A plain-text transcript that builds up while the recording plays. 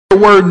The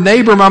word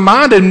neighbor, my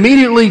mind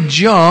immediately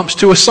jumps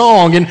to a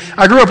song. And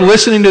I grew up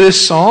listening to this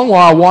song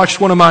while I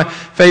watched one of my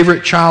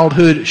favorite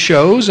childhood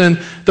shows. And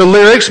the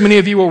lyrics, many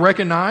of you will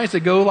recognize, they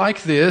go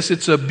like this.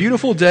 It's a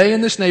beautiful day in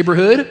this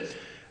neighborhood,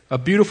 a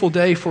beautiful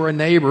day for a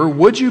neighbor.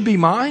 Would you be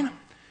mine?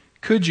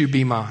 Could you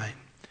be mine?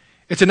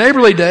 It's a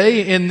neighborly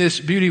day in this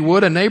beauty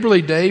wood, a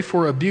neighborly day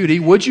for a beauty.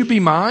 Would you be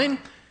mine?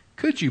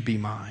 Could you be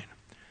mine?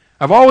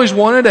 I've always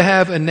wanted to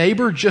have a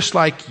neighbor just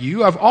like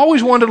you. I've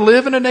always wanted to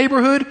live in a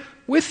neighborhood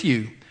with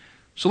you.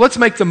 So let's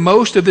make the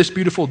most of this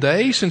beautiful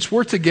day. Since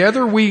we're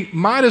together, we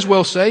might as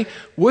well say,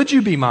 would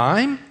you be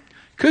mine?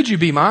 Could you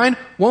be mine?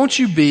 Won't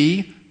you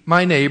be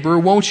my neighbor?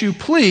 Won't you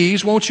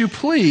please, won't you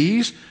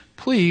please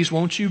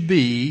won't you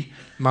be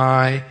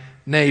my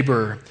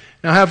neighbor?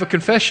 Now I have a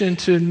confession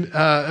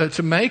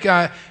to make.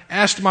 I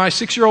asked my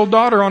 6-year-old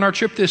daughter on our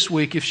trip this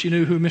week if she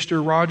knew who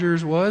Mr.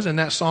 Rogers was in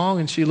that song,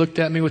 and she looked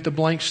at me with a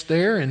blank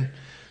stare, and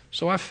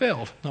so I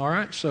failed. All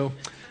right, so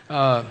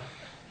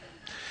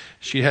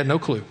she had no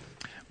clue.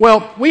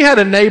 Well, we had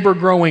a neighbor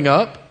growing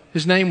up.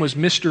 His name was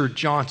Mr.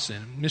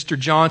 Johnson. Mr.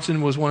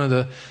 Johnson was one of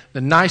the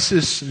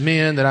nicest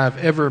men that I've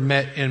ever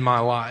met in my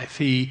life.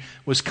 He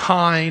was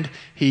kind.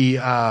 He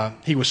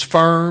was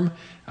firm.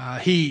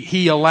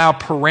 He allowed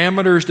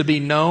parameters to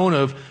be known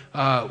of,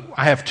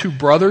 I have 2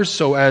 brothers,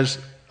 so as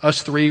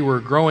us 3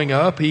 were growing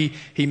up, he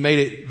made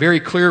it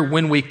very clear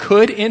when we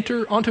could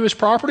enter onto his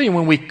property and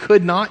when we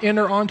could not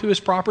enter onto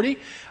his property.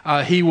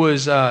 He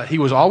was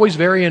always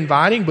very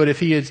inviting, but if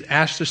he had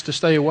asked us to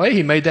stay away,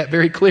 he made that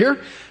very clear.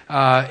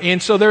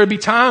 And so there would be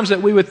times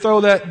that we would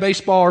throw that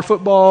baseball or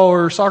football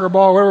or soccer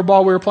ball or whatever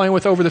ball we were playing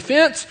with over the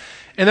fence.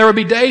 And there would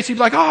be days he'd be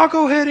like, oh,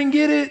 go ahead and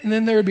get it. And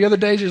then there would be other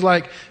days he's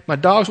like, my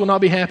dogs will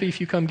not be happy if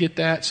you come get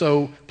that,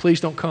 so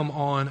please don't come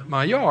on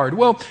my yard.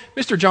 Well,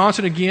 Mr.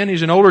 Johnson, again,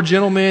 he's an older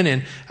gentleman,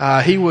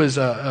 and he was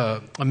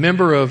a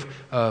member of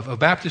a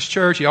Baptist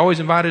church. He always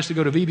invited us to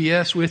go to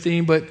VBS with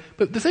him. But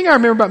the thing I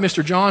remember about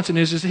Mr. Johnson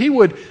is he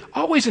would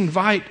always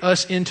invite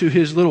us into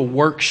his little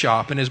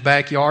workshop in his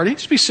backyard. He'd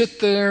just be sit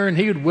there, and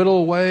he would whittle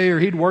away, or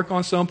he'd work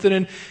on something,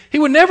 and he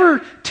would never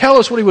tell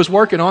us what he was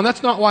working on.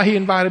 That's not why he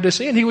invited us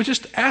in. He would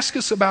just ask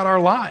us about our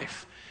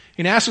life.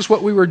 He'd ask us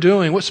what we were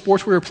doing, what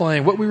sports we were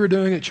playing, what we were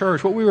doing at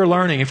church, what we were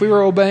learning, if we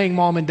were obeying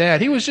mom and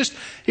dad. He was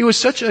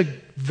such a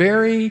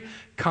very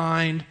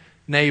kind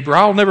neighbor.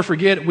 I'll never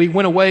forget, we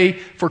went away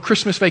for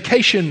Christmas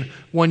vacation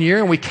one year,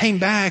 and we came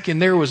back,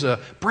 and there was a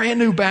brand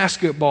new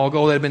basketball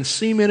goal that had been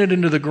cemented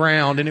into the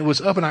ground, and it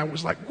was up, and I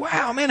was like,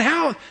 wow, man,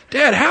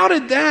 Dad, how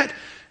did that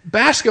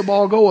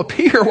basketball goal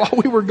appear while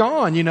we were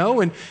gone,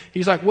 And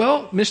he's like,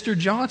 well, Mr.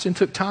 Johnson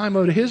took time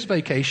out of his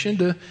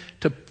vacation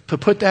to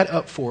put that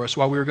up for us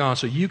while we were gone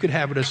so you could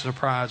have it as a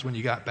surprise when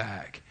you got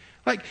back.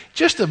 Like,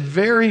 just a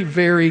very,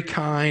 very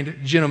kind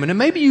gentleman. And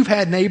maybe you've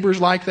had neighbors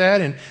like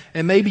that,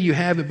 and maybe you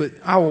haven't, but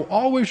I will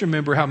always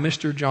remember how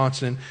Mr.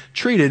 Johnson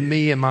treated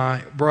me and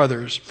my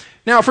brothers.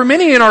 Now, for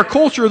many in our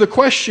culture, the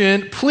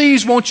question,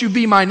 please won't you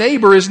be my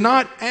neighbor, is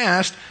not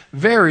asked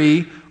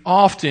very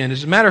often.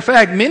 As a matter of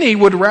fact, many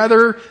would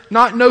rather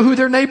not know who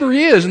their neighbor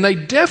is, and they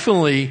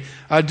definitely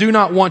do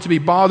not want to be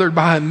bothered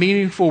by a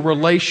meaningful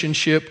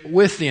relationship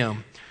with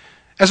them.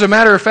 As a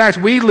matter of fact,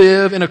 we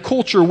live in a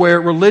culture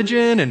where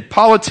religion and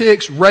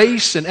politics,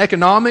 race and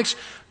economics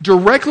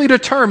directly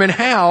determine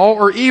how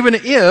or even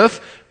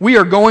if we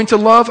are going to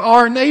love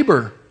our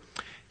neighbor.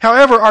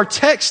 However, our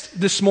text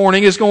this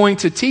morning is going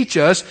to teach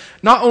us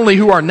not only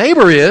who our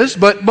neighbor is,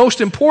 but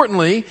most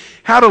importantly,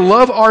 how to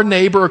love our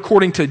neighbor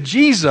according to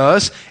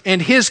Jesus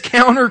and his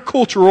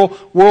countercultural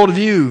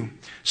worldview.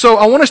 So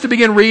I want us to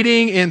begin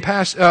reading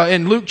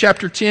in Luke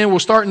chapter 10. We'll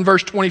start in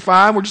verse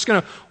 25. We're just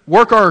going to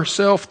work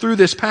ourselves through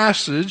this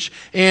passage.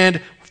 And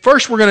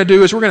first we're going to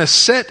do is we're going to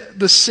set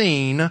the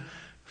scene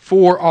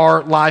for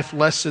our life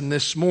lesson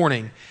this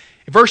morning.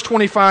 Verse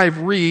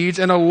 25 reads,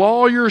 "And a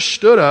lawyer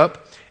stood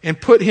up and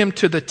put him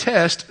to the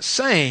test,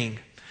 saying."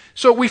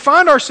 So we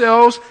find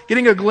ourselves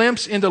getting a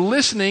glimpse into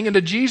listening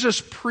into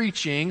Jesus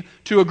preaching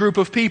to a group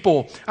of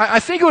people. I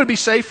think it would be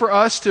safe for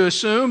us to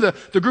assume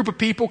that the group of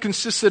people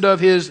consisted of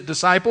his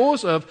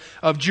disciples, of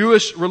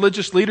Jewish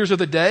religious leaders of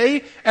the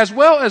day, as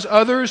well as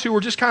others who were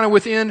just kind of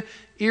within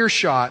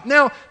earshot.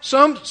 Now,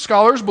 some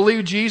scholars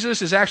believe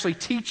Jesus is actually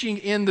teaching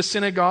in the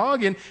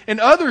synagogue, and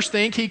others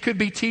think he could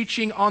be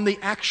teaching on the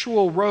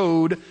actual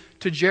road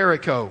to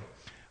Jericho.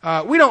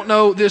 We don't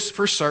know this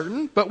for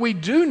certain, but we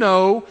do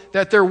know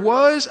that there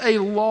was a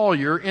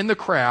lawyer in the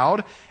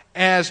crowd,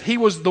 as he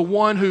was the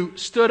one who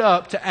stood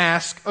up to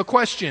ask a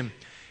question.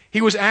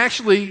 He was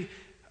actually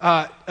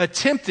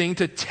attempting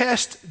to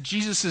test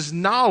Jesus'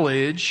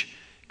 knowledge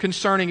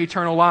concerning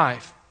eternal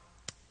life.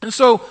 And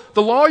so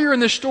the lawyer in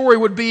this story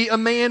would be a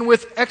man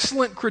with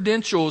excellent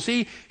credentials.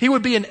 He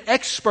would be an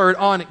expert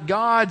on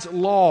God's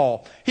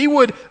law. He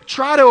would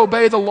try to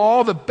obey the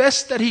law the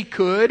best that he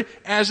could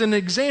as an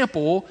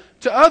example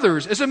to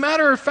others. As a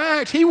matter of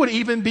fact, he would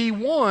even be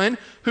one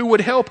who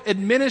would help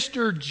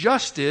administer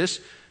justice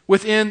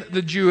within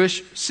the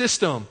Jewish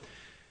system.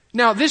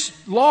 Now, this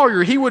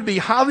lawyer, he would be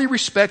highly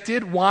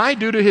respected. Why?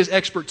 Due to his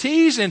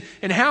expertise and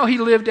how he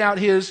lived out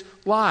his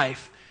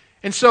life.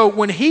 And so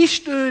when he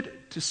stood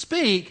to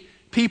speak,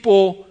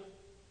 people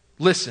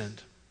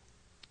listened.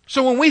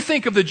 So when we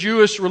think of the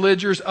Jewish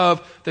religions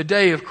of the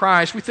day of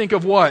Christ, we think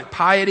of what?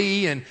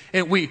 Piety, and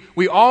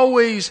it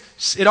always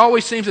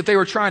seems that they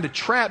were trying to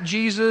trap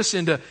Jesus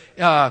into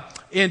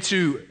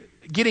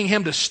getting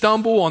him to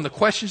stumble on the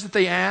questions that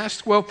they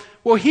asked. Well,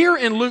 here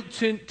in Luke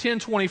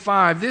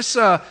 10:25, this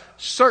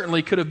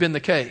certainly could have been the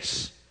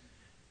case.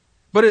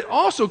 But it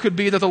also could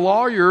be that the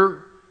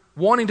lawyer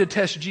wanting to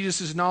test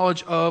Jesus'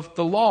 knowledge of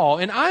the law.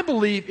 And I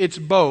believe it's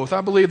both. I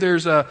believe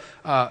there's a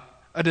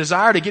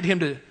desire to get him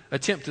to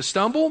attempt to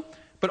stumble,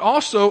 but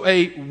also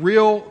a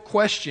real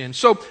question.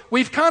 So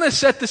we've kind of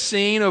set the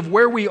scene of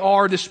where we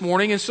are this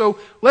morning, and so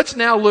let's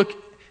now look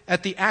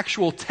at the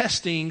actual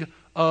testing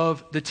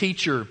of the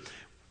teacher.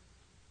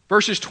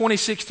 Verses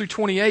 26 through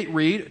 28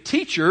 read,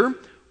 "Teacher,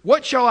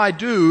 what shall I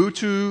do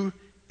to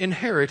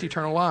inherit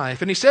eternal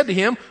life?" And he said to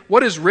him,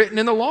 "What is written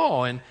in the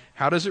law, and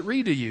how does it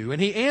read to you?"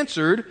 And he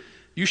answered,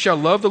 "You shall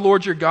love the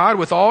Lord your God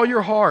with all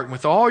your heart,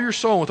 with all your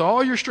soul, with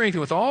all your strength,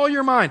 and with all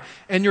your mind,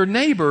 and your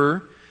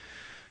neighbor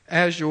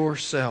as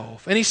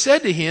yourself." And he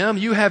said to him,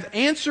 "You have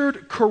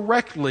answered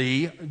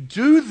correctly.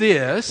 Do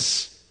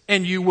this,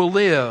 and you will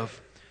live."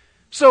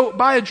 So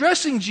by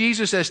addressing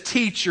Jesus as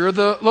teacher,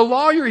 the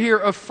lawyer here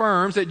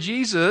affirms that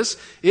Jesus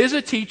is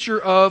a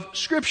teacher of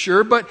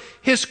Scripture, but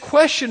his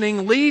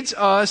questioning leads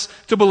us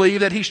to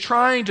believe that he's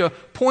trying to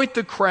point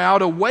the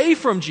crowd away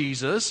from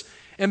Jesus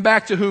and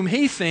back to whom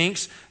he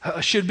thinks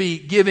should be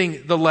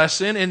giving the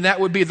lesson, and that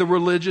would be the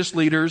religious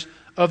leaders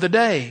of the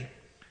day.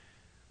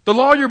 The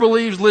lawyer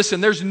believes,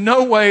 listen, there's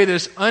no way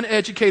this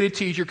uneducated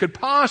teacher could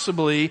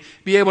possibly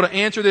be able to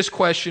answer this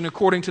question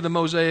according to the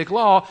Mosaic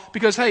law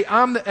because, hey,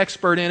 I'm the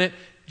expert in it,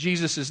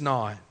 Jesus is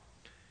not.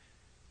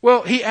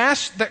 Well, he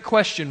asked that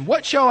question,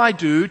 what shall I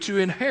do to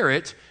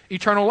inherit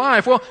eternal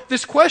life? Well,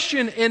 this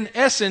question in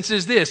essence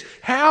is this: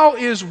 how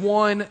is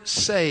one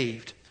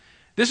saved?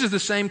 This is the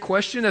same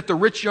question that the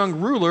rich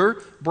young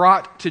ruler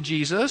brought to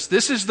Jesus.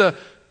 This is the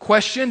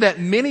question that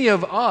many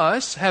of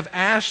us have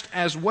asked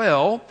as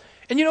well.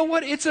 And you know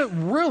what? It's a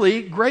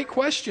really great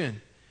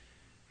question.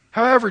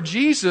 However,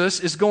 Jesus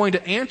is going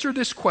to answer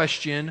this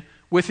question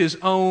with his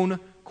own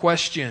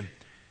question.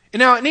 And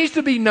now it needs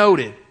to be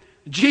noted,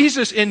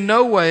 Jesus in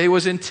no way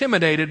was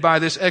intimidated by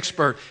this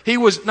expert. He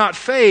was not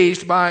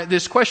fazed by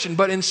this question,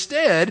 but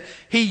instead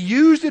he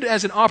used it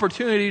as an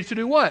opportunity to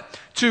do what?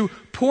 To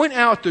point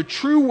out the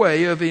true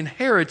way of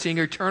inheriting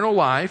eternal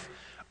life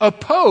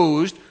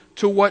opposed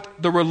to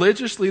what the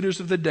religious leaders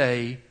of the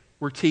day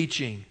were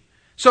teaching.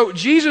 So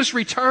Jesus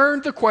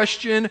returned the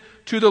question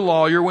to the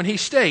lawyer when he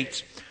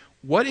states,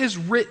 "What is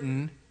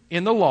written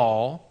in the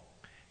law?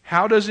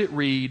 How does it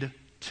read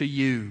to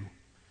you?"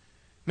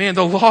 Man,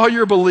 the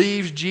lawyer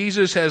believes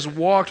Jesus has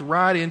walked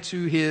right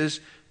into his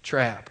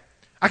trap.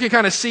 I can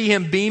kind of see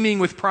him beaming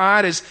with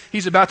pride as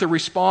he's about to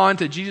respond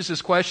to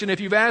Jesus' question.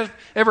 If you've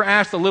ever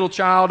asked a little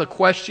child a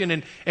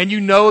question and you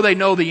know they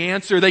know the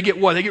answer, they get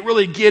what? They get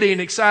really giddy and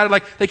excited,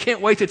 like they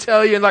can't wait to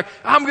tell you, and like,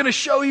 I'm going to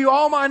show you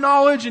all my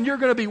knowledge and you're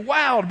going to be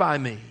wowed by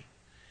me.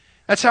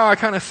 That's how I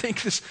kind of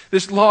think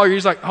this lawyer,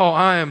 he's like, oh,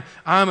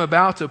 I'm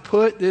about to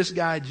put this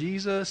guy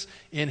Jesus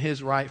in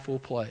his rightful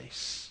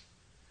place.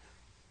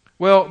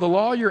 Well, the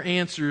lawyer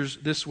answers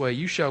this way: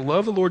 you shall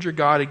love the Lord your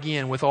God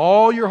again with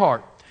all your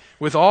heart,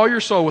 with all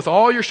your soul, with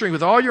all your strength,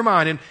 with all your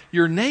mind, and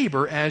your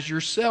neighbor as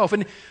yourself.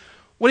 And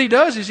what he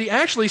does is he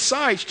actually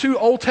cites two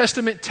Old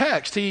Testament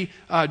texts,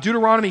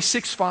 Deuteronomy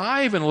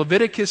 6:5 and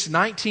Leviticus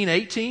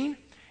 19:18.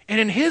 And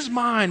in his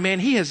mind, man,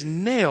 he has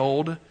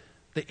nailed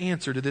the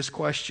answer to this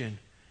question.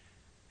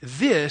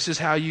 This is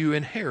how you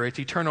inherit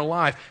eternal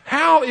life.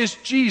 How is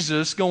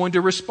Jesus going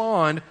to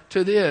respond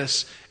to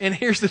this? And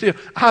here's the deal.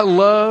 I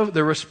love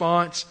the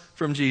response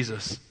from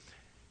Jesus.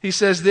 He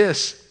says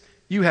this: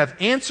 you have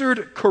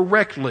answered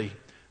correctly.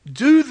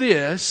 Do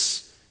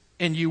this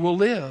and you will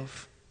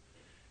live.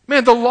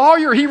 Man, the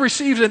lawyer, he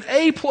receives an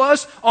A+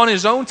 on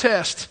his own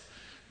test.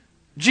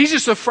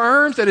 Jesus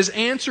affirms that his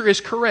answer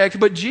is correct,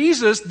 but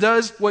Jesus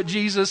does what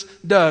Jesus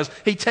does.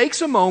 He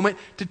takes a moment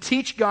to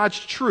teach God's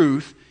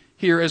truth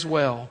here as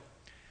well.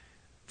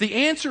 The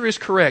answer is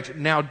correct.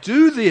 Now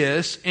do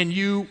this and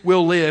you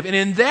will live. And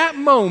in that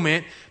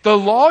moment, the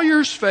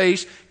lawyer's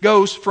face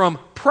goes from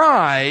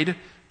pride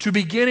to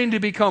beginning to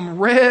become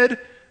red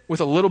with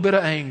a little bit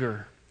of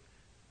anger.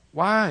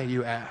 Why,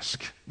 you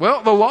ask?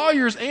 Well, the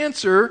lawyer's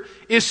answer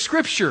is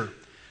Scripture.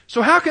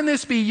 So how can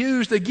this be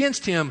used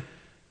against him?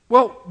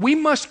 Well, we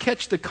must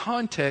catch the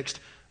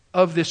context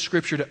of this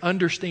Scripture to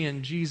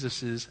understand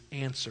Jesus'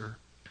 answer.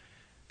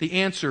 The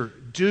answer,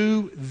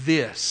 do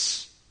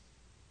this.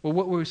 Well,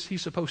 what was he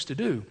supposed to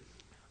do?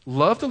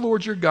 Love the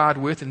Lord your God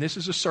with, and this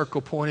is a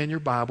circle point in your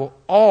Bible,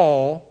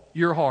 all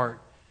your heart,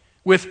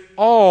 with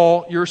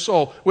all your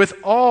soul, with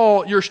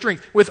all your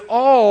strength, with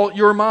all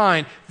your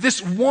mind.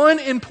 This one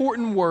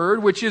important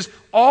word, which is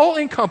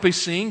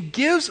all-encompassing,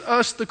 gives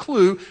us the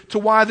clue to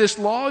why this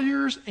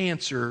lawyer's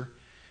answer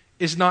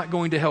is not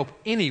going to help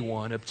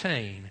anyone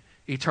obtain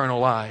eternal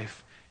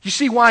life. You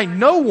see why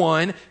no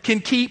one can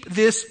keep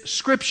this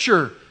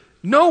Scripture.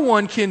 No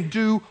one can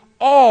do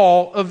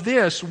all of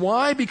this.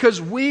 Why?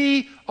 Because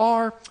we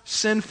are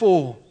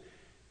sinful.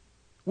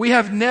 We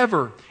have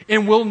never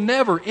and will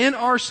never in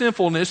our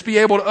sinfulness be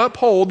able to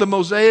uphold the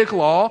Mosaic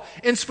law,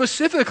 and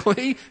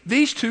specifically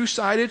these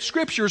two-sided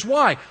Scriptures.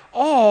 Why?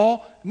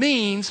 All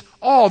means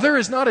all. There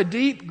is not a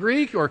deep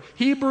Greek or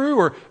Hebrew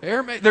or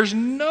Aramaic. There's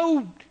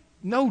no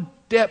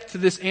depth to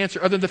this answer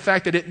other than the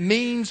fact that it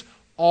means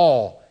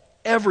all,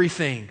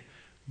 everything.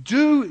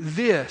 Do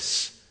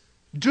this.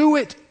 Do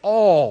it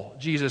all,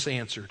 Jesus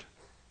answered.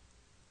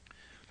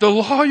 The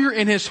lawyer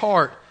in his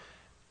heart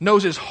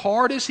knows as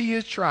hard as he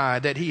has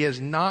tried that he has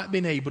not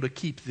been able to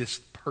keep this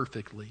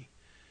perfectly.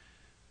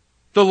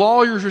 The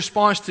lawyer's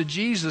response to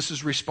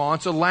Jesus'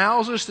 response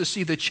allows us to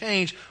see the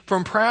change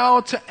from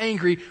proud to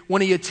angry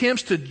when he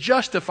attempts to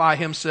justify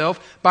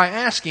himself by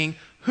asking,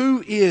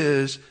 "Who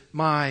is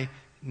my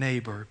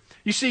neighbor?"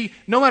 You see,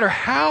 no matter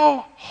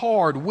how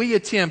hard we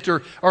attempt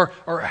or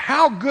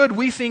how good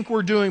we think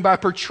we're doing by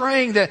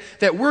portraying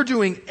that we're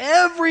doing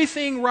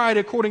everything right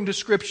according to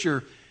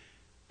Scripture,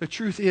 the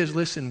truth is,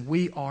 listen,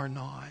 we are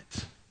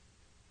not.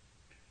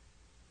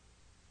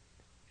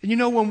 And you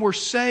know, when we're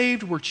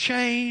saved, we're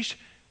changed,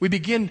 we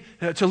begin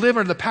to live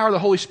under the power of the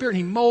Holy Spirit, and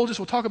He molds us.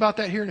 We'll talk about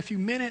that here in a few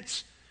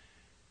minutes.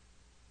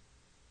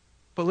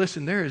 But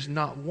listen, there is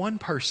not one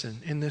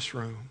person in this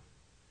room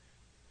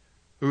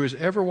who has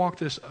ever walked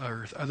this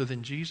earth other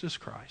than Jesus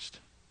Christ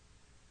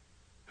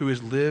who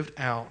has lived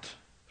out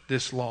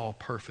this law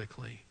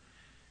perfectly.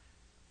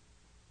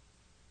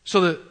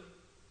 So the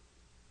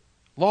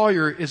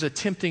lawyer is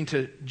attempting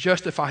to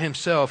justify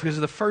himself because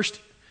the first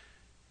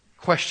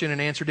question and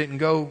answer didn't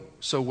go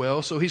so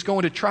well. So he's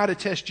going to try to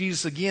test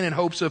Jesus again in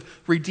hopes of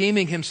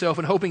redeeming himself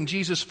and hoping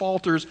Jesus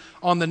falters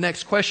on the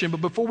next question.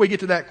 But before we get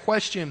to that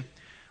question,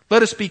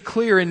 let us be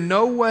clear, in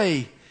no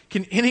way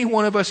can any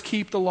one of us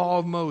keep the law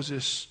of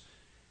Moses,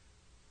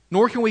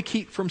 nor can we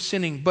keep from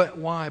sinning. But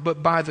why?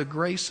 But by the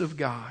grace of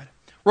God.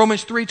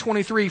 Romans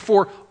 3:23,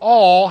 for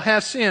all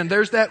have sinned.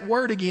 There's that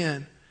word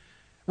again.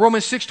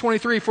 Romans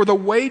 6:23, for the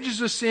wages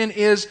of sin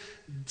is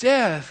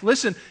death.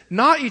 Listen,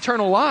 not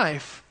eternal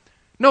life.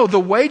 No, the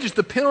wages,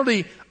 the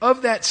penalty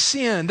of that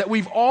sin that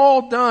we've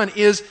all done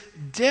is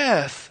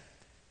death.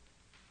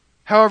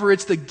 However,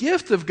 it's the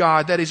gift of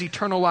God that is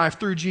eternal life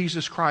through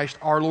Jesus Christ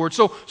our Lord.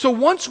 So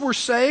once we're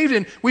saved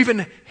and we've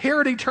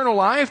inherited eternal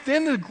life,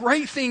 then the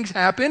great things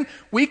happen.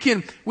 We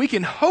can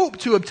hope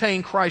to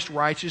obtain Christ's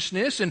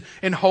righteousness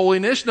and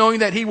holiness,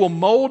 knowing that He will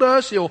mold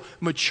us, He'll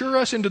mature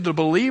us into the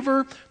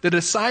believer, the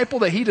disciple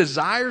that He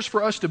desires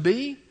for us to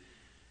be.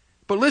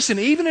 But listen,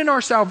 even in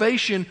our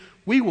salvation,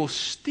 we will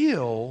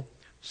still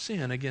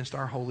sin against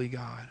our holy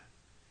God.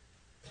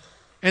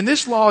 And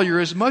this lawyer,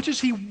 as much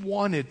as he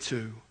wanted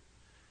to,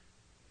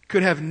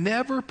 could have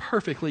never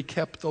perfectly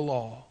kept the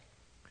law.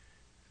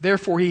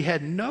 Therefore, he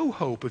had no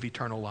hope of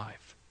eternal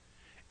life,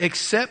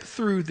 except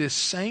through this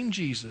same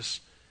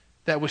Jesus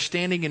that was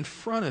standing in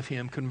front of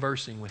him,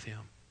 conversing with him.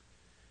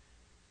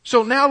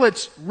 So now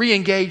let's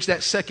re-engage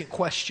that second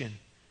question.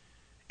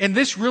 And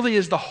this really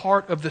is the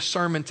heart of the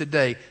sermon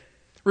today.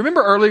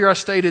 Remember earlier I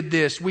stated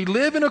this: we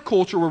live in a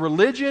culture where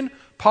religion,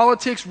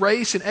 politics,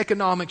 race, and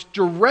economics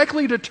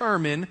directly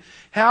determine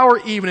how or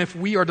even if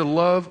we are to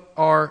love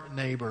our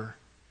neighbor.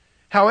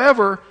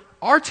 However,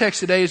 our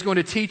text today is going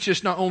to teach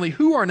us not only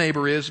who our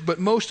neighbor is, but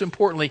most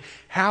importantly,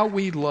 how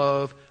we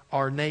love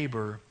our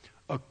neighbor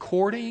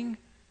according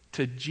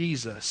to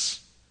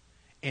Jesus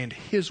and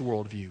His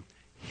worldview,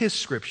 His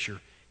Scripture,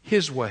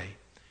 His way.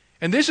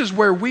 And this is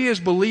where we as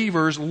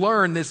believers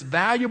learn this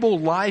valuable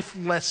life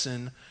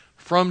lesson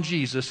from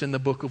Jesus in the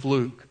book of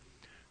Luke.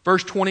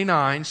 Verse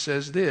 29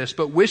 says this,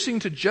 but wishing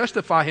to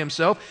justify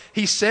himself,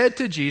 he said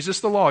to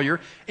Jesus the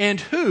lawyer, "And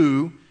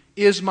who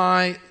is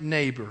my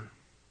neighbor?"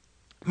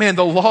 Man,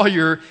 the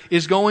lawyer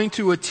is going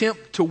to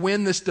attempt to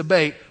win this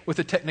debate with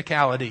a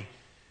technicality.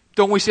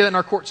 Don't we see that in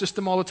our court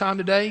system all the time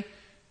today?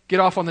 Get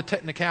off on the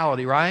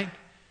technicality, right?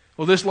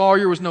 Well, this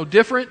lawyer was no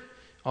different.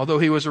 Although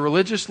he was a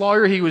religious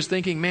lawyer, he was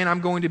thinking, man,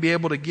 I'm going to be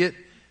able to get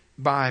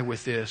by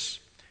with this.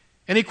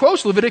 And he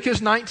quotes Leviticus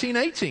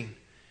 19:18.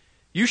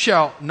 You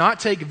shall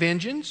not take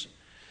vengeance,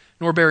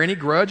 nor bear any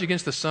grudge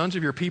against the sons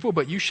of your people,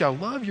 but you shall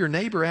love your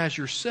neighbor as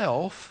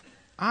yourself.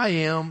 I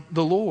am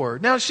the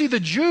Lord. Now, see, the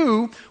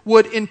Jew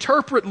would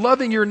interpret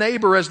loving your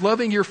neighbor as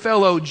loving your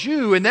fellow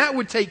Jew, and that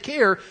would take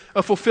care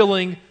of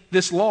fulfilling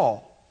this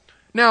law.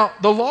 Now,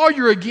 the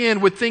lawyer,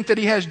 again, would think that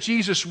he has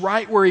Jesus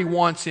right where he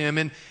wants him,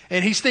 and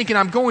he's thinking,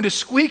 I'm going to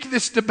squeak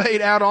this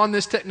debate out on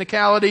this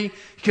technicality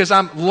because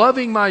I'm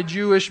loving my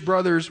Jewish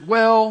brothers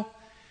well.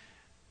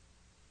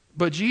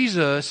 But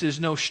Jesus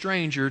is no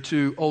stranger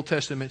to Old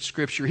Testament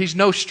Scripture. He's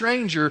no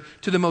stranger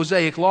to the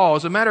Mosaic Law.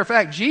 As a matter of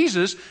fact,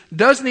 Jesus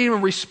doesn't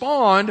even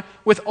respond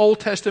with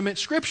Old Testament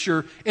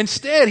Scripture.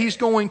 Instead, He's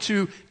going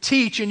to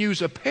teach and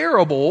use a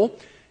parable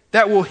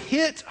that will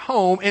hit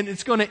home, and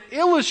it's going to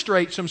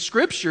illustrate some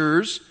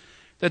Scriptures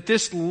that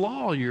this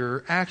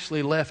lawyer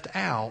actually left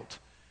out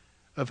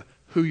of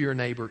who your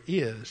neighbor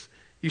is.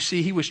 You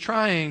see, he was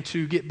trying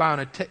to get by on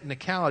a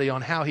technicality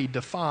on how he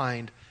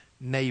defined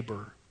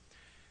neighbor.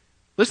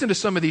 Listen to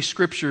some of these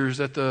scriptures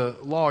that the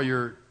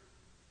lawyer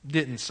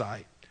didn't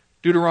cite.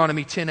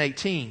 Deuteronomy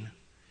 10:18.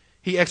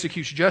 He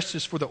executes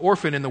justice for the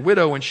orphan and the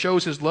widow and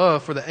shows his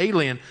love for the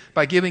alien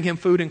by giving him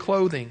food and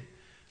clothing.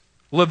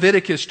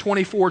 Leviticus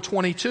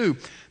 24:22.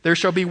 There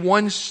shall be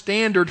one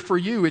standard for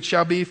you. It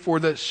shall be for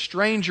the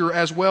stranger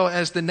as well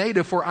as the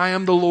native, for I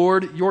am the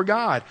Lord your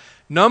God.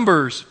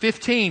 Numbers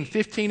 15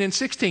 and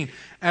 16.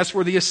 As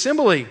for the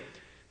assembly,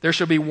 there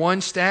shall be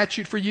one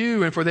statute for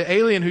you and for the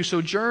alien who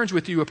sojourns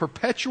with you, a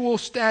perpetual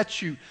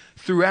statute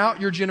throughout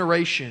your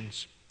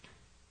generations.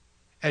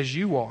 As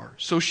you are,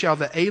 so shall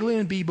the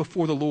alien be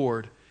before the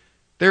Lord.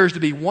 There is to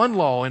be one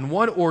law and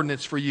one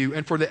ordinance for you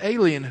and for the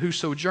alien who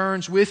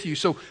sojourns with you.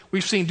 So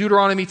we've seen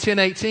Deuteronomy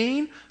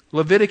 10:18,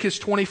 Leviticus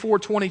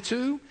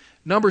 24:22,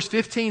 Numbers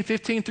 15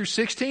 through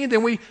 16.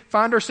 Then we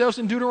find ourselves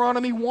in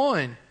Deuteronomy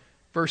 1,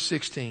 verse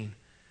 16.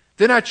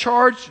 Then I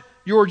charged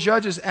your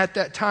judges at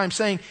that time,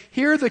 saying,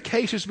 hear the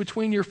cases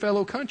between your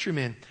fellow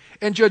countrymen,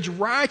 and judge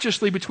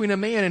righteously between a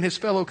man and his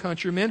fellow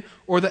countrymen,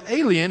 or the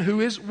alien who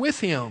is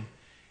with him.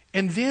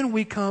 And then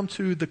we come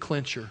to the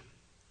clincher.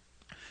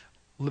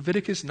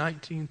 Leviticus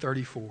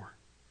 19:34.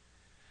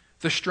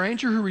 The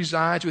stranger who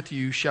resides with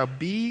you shall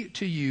be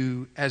to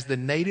you as the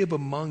native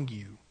among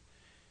you,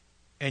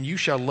 and you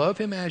shall love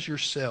him as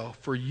yourself,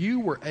 for you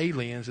were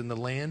aliens in the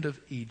land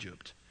of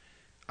Egypt.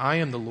 I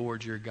am the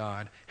Lord your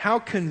God. How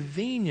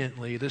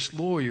conveniently this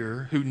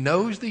lawyer who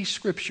knows these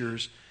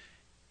scriptures,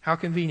 how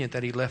convenient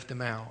that he left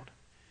them out.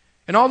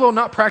 And although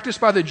not practiced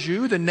by the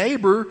Jew, the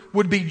neighbor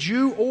would be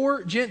Jew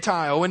or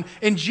Gentile.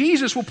 And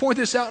Jesus will point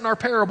this out in our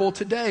parable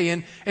today.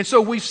 And so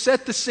we've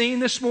set the scene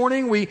this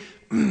morning.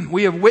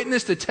 We have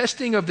witnessed the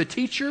testing of the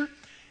teacher.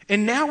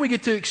 And now we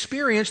get to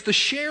experience the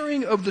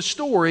sharing of the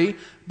story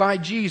by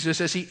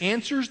Jesus as he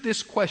answers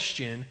this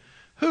question,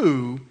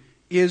 who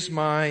is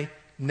my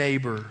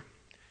neighbor?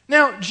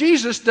 Now,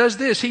 Jesus does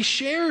this. He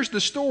shares the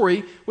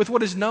story with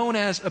what is known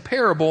as a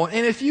parable.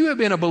 And if you have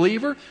been a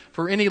believer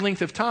for any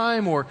length of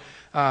time, or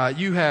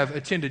you have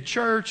attended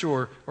church,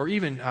 or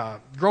even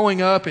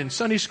growing up in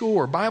Sunday school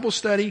or Bible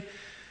study,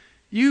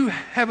 you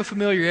have a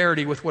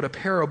familiarity with what a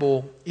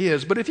parable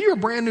is. But if you're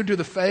brand new to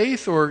the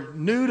faith or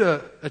new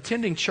to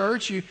attending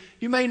church, you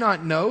may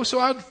not know. So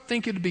I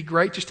think it would be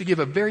great just to give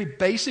a very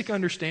basic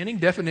understanding,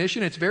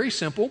 definition. It's very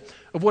simple,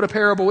 of what a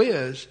parable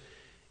is.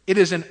 It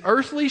is an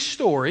earthly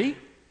story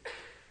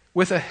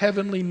with a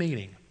heavenly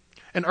meaning.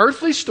 An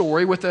earthly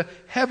story with a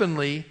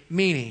heavenly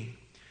meaning.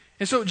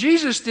 And so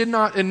Jesus did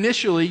not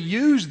initially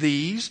use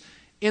these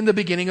in the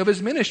beginning of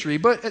his ministry,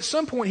 but at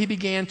some point he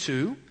began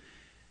to.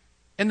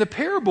 And the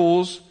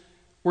parables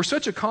were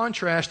such a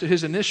contrast to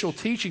his initial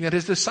teaching that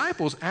his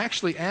disciples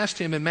actually asked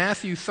him in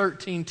Matthew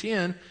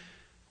 13:10,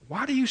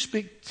 why do you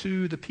speak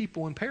to the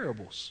people in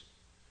parables?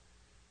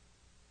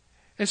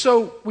 And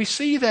so we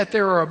see that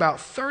there are about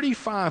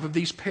 35 of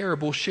these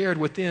parables shared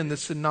within the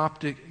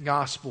Synoptic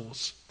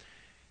Gospels.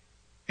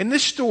 In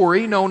this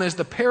story, known as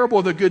the parable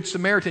of the Good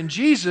Samaritan,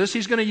 Jesus,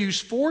 he's going to use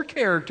 4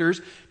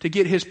 characters to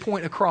get his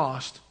point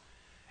across.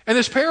 And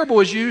this parable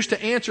is used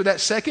to answer that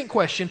second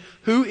question,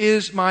 who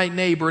is my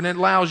neighbor? And it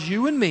allows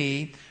you and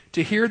me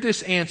to hear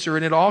this answer,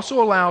 and it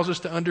also allows us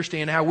to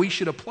understand how we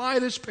should apply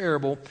this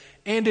parable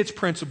and its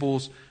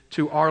principles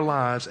to our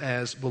lives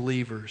as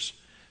believers.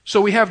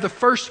 So we have the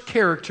first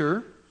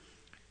character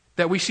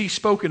that we see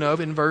spoken of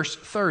in verse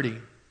 30.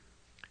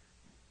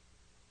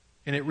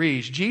 And it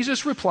reads,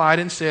 Jesus replied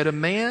and said, a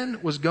man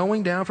was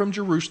going down from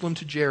Jerusalem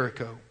to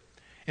Jericho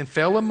and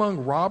fell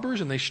among robbers,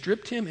 and they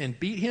stripped him and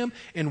beat him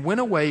and went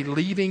away,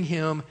 leaving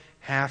him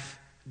half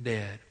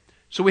dead.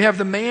 So we have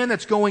the man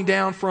that's going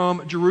down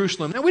from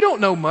Jerusalem. Now we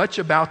don't know much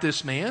about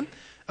this man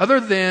other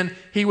than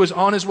he was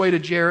on his way to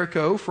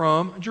Jericho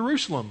from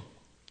Jerusalem.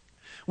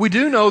 We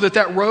do know that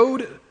that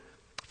road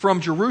from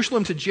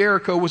Jerusalem to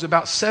Jericho was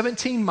about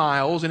 17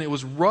 miles, and it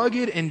was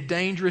rugged and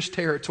dangerous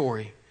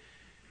territory.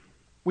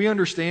 We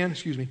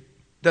understand,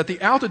 that the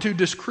altitude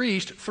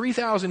decreased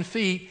 3,000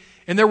 feet,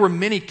 and there were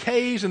many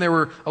caves, and there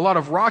were a lot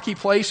of rocky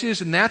places,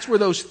 and that's where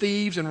those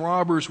thieves and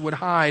robbers would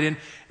hide. And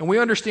we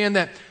understand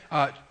that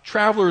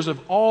travelers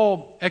of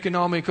all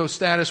economical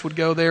status would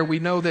go there. We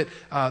know that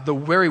the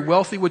very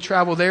wealthy would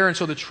travel there, and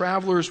so the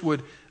travelers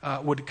would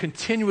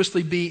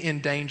continuously be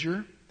in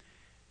danger.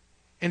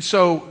 And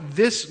so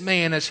this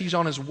man, as he's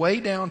on his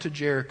way down to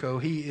Jericho,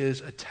 he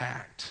is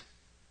attacked.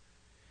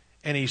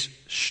 And he's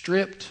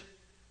stripped,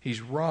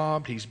 he's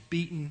robbed, he's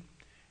beaten,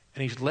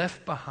 and he's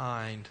left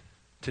behind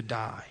to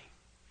die.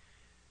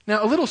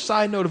 Now, a little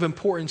side note of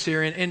importance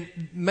here, and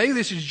maybe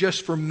this is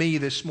just for me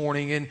this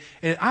morning, and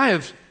I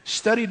have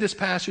studied this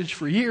passage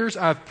for years.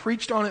 I've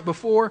preached on it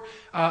before,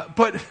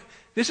 but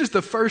this is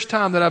the first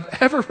time that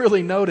I've ever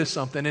really noticed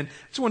something, and I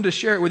just wanted to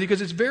share it with you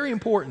because it's very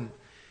important.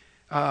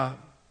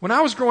 When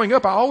I was growing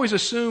up, I always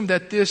assumed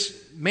that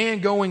this man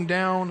going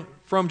down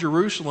from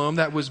Jerusalem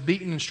that was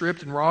beaten and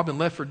stripped and robbed and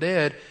left for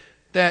dead,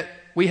 that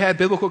we had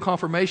biblical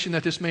confirmation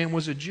that this man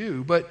was a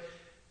Jew. But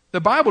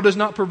The Bible does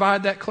not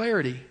provide that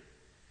clarity.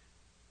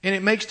 And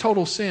it makes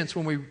total sense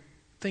when we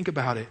think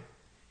about it.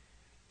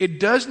 It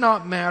does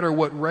not matter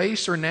what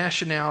race or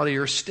nationality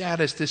or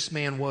status this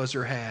man was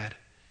or had.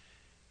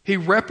 He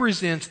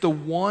represents the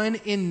one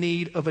in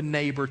need of a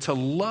neighbor to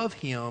love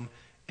him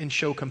and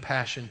show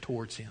compassion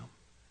towards him.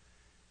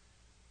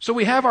 So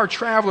we have our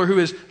traveler who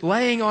is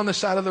laying on the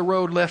side of the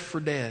road left for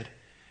dead.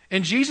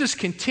 And Jesus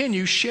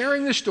continues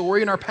sharing the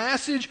story, and our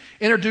passage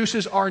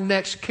introduces our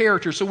next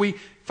character. So we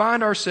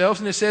find ourselves,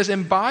 and it says,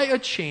 and by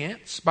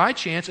chance,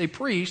 a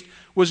priest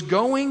was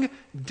going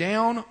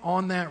down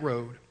on that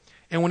road.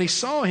 And when he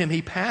saw him,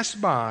 he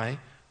passed by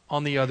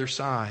on the other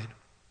side.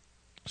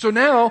 So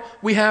now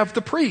we have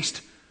the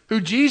priest,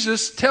 who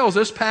Jesus tells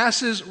us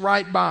passes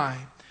right by.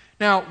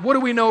 Now, what do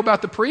we know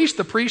about the priest?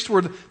 The priests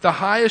were the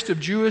highest of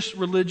Jewish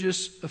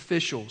religious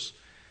officials.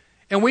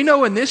 And we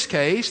know in this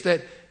case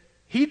that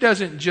he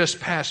doesn't just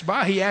pass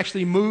by, he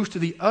actually moves to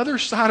the other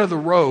side of the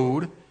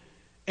road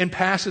and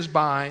passes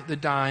by the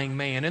dying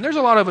man. And there's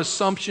a lot of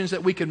assumptions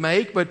that we could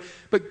make, but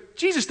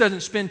Jesus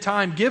doesn't spend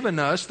time giving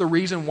us the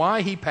reason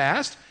why he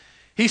passed.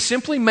 He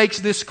simply makes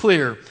this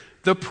clear.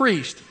 The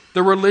priest,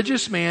 the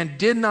religious man,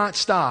 did not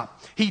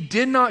stop. He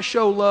did not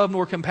show love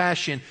nor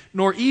compassion,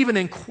 nor even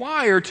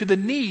inquire to the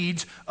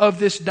needs of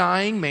this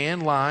dying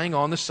man lying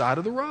on the side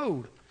of the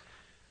road.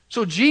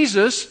 So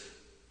Jesus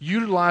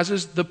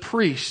utilizes the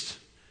priest,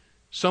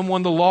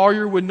 someone the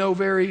lawyer would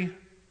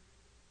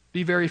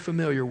be very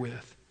familiar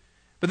with.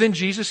 But then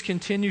Jesus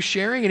continues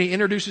sharing, and he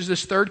introduces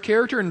this third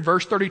character. In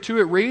verse 32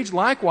 it reads,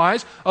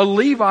 likewise, a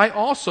Levite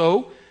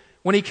also,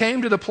 when he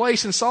came to the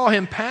place and saw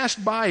him,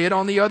 passed by it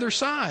on the other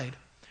side.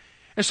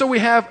 And so we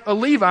have a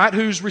Levite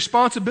whose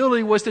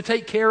responsibility was to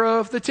take care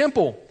of the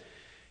temple.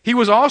 He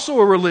was also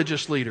a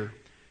religious leader.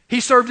 He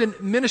served in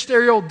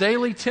ministerial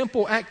daily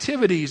temple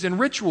activities and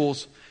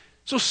rituals.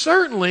 So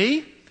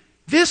certainly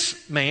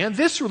this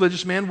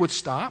religious man would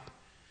stop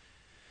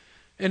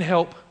and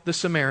help the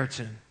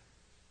Samaritan.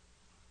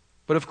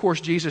 But of course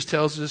Jesus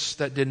tells us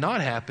that did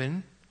not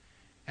happen,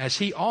 as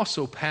he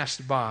also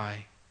passed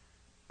by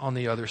on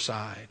the other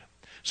side.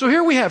 So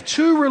here we have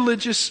two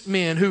religious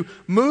men who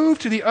move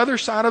to the other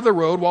side of the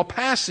road while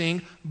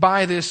passing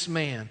by this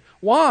man.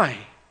 Why?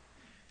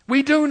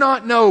 We do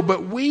not know,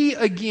 but we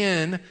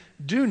again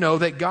do know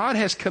that God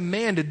has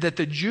commanded that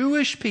the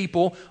Jewish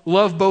people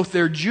love both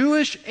their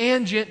Jewish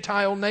and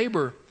Gentile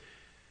neighbor.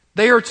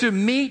 They are to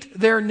meet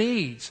their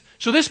needs.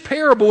 So this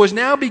parable is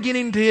now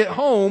beginning to hit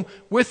home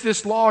with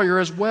this lawyer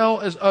as well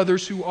as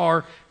others who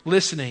are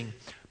listening.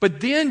 But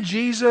then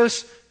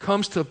Jesus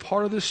comes to a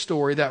part of the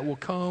story that will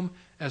come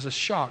as a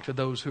shock to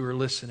those who are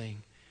listening.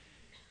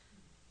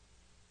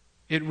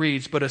 It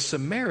reads, but a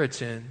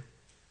Samaritan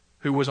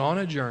who was on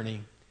a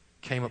journey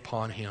came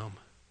upon him.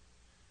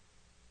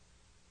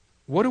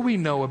 What do we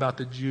know about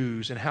the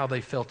Jews and how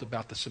they felt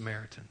about the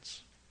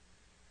Samaritans?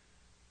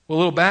 Well, a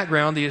little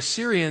background. The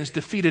Assyrians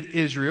defeated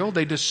Israel.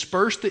 They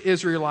dispersed the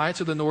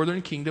Israelites of the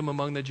northern kingdom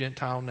among the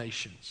Gentile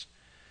nations.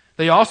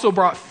 They also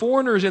brought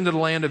foreigners into the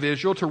land of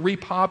Israel to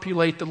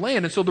repopulate the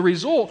land. And so the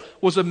result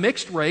was a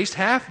mixed race,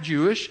 half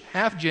Jewish,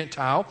 half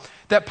Gentile,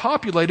 that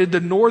populated the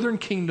northern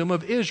kingdom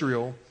of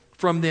Israel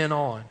from then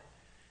on.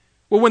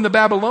 Well, when the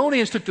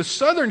Babylonians took the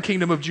southern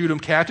kingdom of Judah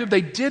captive,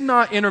 they did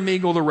not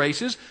intermingle the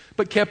races,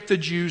 but kept the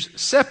Jews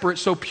separate,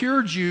 so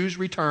pure Jews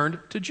returned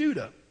to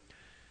Judah.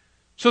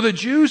 So the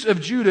Jews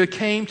of Judah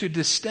came to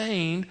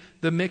disdain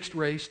the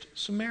mixed-raced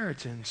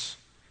Samaritans.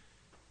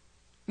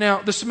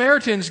 Now, the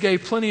Samaritans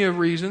gave plenty of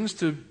reasons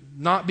to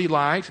not be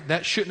liked.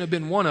 That shouldn't have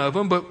been one of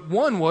them, but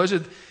one was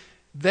that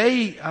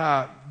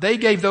they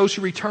gave those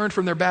who returned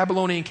from their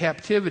Babylonian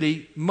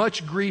captivity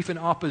much grief and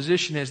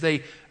opposition as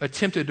they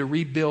attempted to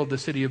rebuild the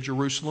city of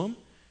Jerusalem,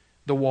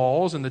 the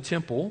walls and the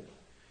temple.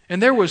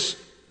 And there was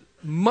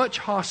much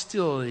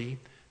hostility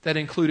that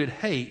included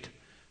hate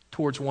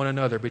towards one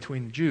another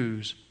between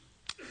Jews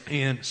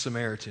and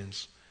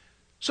Samaritans.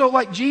 So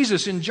like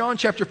Jesus in John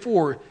chapter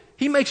 4,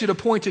 he makes it a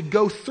point to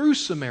go through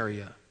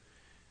Samaria,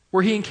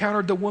 where he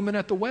encountered the woman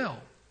at the well,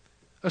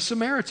 a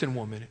Samaritan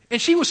woman.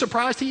 And she was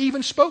surprised he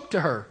even spoke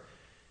to her.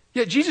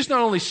 Yet Jesus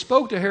not only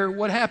spoke to her,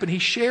 what happened? He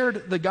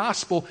shared the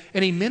gospel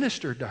and he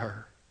ministered to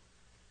her.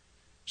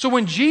 So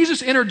when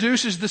Jesus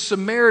introduces the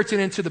Samaritan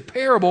into the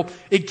parable,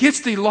 it gets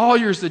the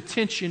lawyer's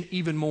attention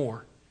even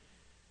more.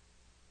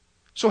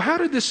 So how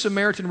did this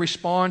Samaritan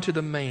respond to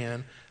the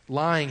man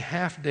lying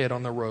half dead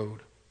on the road?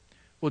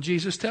 Well,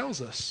 Jesus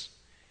tells us.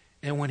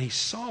 And when he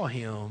saw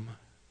him,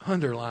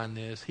 underline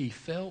this, he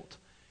felt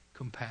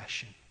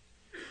compassion.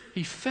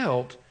 He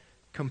felt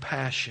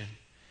compassion.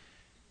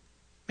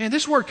 Man,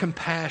 this word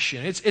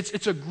compassion,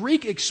 it's a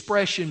Greek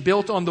expression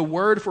built on the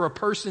word for a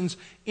person's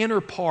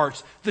inner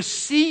parts, the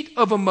seat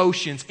of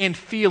emotions and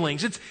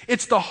feelings.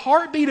 It's the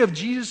heartbeat of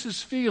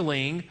Jesus'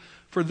 feeling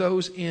for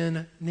those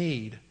in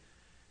need.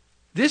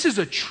 This is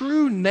a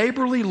true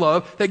neighborly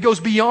love that goes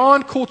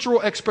beyond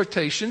cultural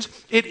expectations.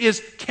 It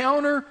is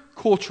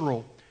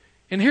countercultural.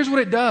 And here's what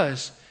it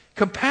does.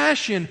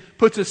 Compassion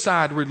puts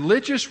aside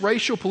religious,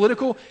 racial,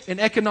 political,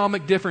 and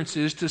economic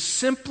differences to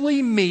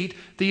simply meet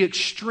the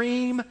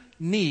extreme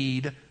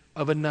need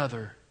of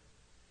another.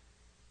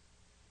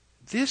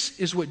 This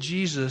is what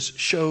Jesus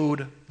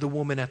showed the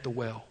woman at the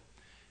well.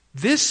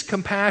 This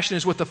compassion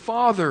is what the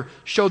Father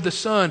showed the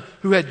Son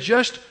who had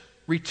just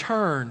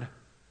returned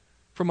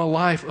from a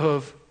life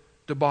of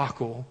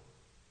debacle.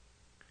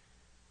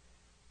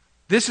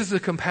 This is the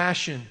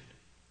compassion,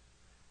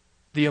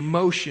 the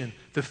emotion,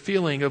 the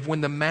feeling of when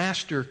the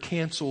Master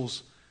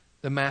cancels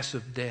the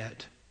massive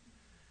debt.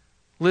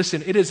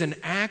 Listen, it is an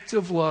act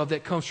of love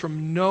that comes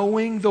from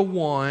knowing the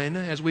one,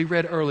 as we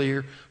read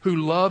earlier, who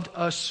loved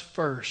us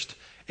first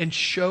and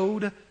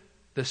showed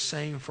the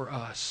same for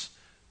us.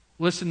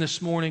 Listen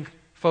this morning,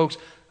 folks,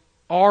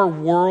 our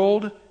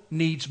world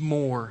needs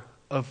more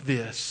of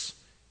this.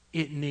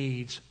 It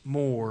needs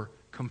more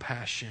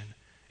compassion.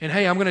 And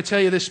hey, I'm going to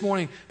tell you this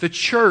morning, the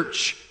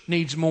church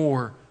needs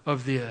more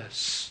of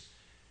this.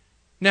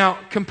 Now,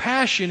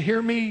 compassion,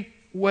 hear me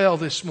well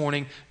this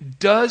morning,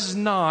 does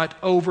not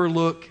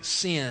overlook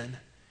sin.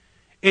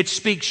 It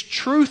speaks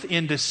truth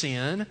into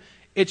sin.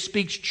 It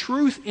speaks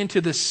truth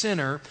into the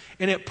sinner,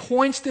 and it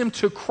points them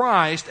to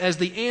Christ as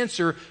the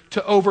answer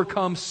to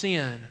overcome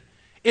sin.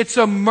 It's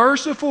a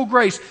merciful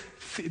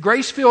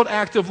grace-filled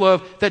act of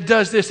love that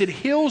does this. It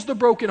heals the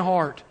broken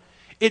heart.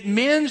 It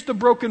mends the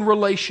broken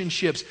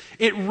relationships.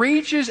 It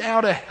reaches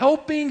out a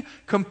helping,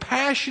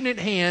 compassionate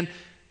hand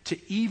to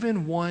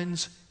even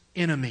one's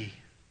enemy.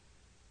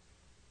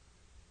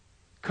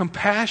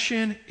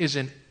 Compassion is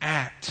an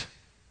act.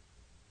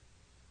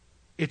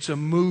 It's a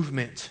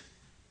movement.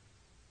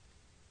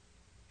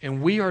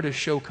 And we are to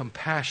show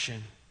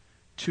compassion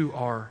to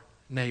our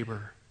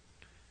neighbor.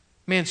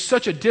 Man,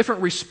 such a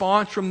different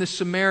response from the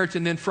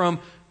Samaritan than from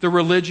the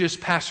religious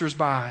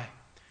passersby.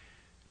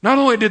 Not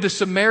only did the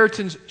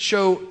Samaritans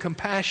show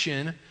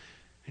compassion,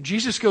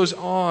 Jesus goes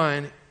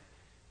on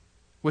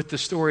with the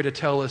story to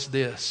tell us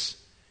this.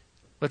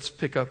 Let's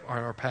pick up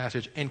our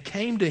passage. And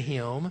came to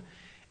him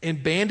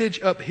and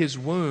bandaged up his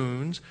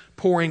wounds,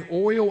 pouring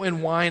oil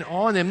and wine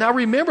on them. Now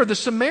remember, the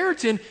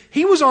Samaritan,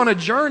 he was on a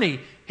journey.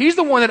 He's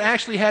the one that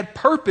actually had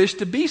purpose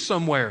to be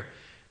somewhere.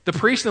 The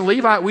priest and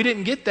Levite, we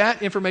didn't get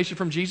that information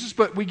from Jesus,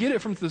 but we get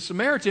it from the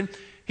Samaritan.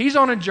 He's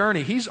on a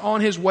journey. He's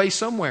on his way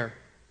somewhere.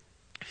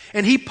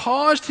 And he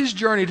paused his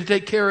journey to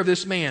take care of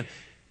this man.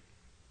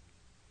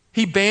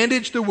 He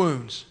bandaged the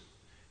wounds.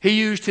 He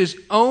used his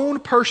own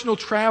personal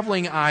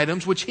traveling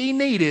items, which he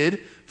needed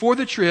for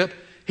the trip.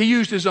 He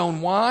used his own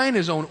wine,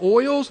 his own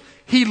oils.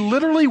 He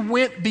literally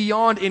went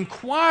beyond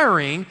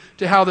inquiring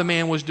to how the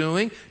man was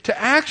doing to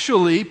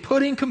actually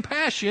putting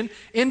compassion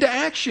into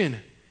action.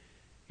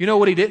 You know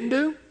what he didn't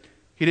do?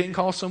 He didn't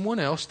call someone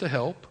else to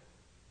help.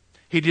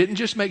 He didn't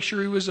just make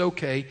sure he was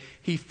okay.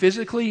 He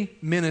physically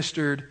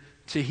ministered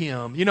to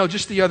him. You know,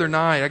 just the other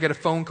night, I got a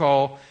phone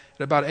call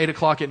at about 8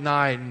 o'clock at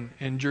night,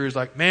 and Drew's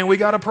like, man, we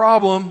got a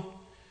problem.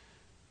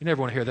 You never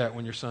want to hear that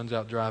when your son's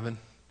out driving. And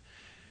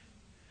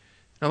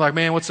I'm like,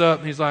 man, what's up?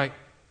 And he's like,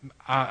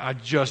 I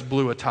just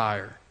blew a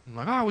tire. I'm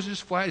like, oh, I was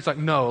just flat. He's like,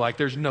 no, like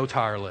there's no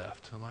tire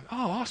left. I'm like,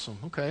 oh, awesome.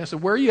 Okay. I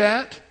said, where are you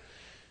at?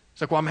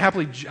 He's like, well, I'm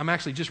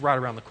actually just right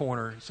around the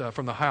corner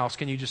from the house.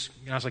 Can you just,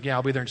 and I was like, yeah,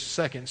 I'll be there in just a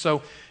second.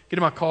 So get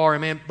in my car,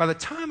 and man, by the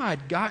time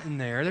I'd gotten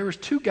there was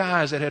two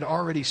guys that had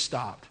already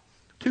stopped.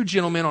 Two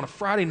gentlemen on a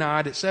Friday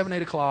night at 7,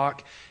 8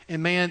 o'clock.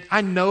 And man,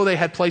 I know they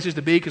had places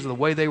to be because of the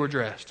way they were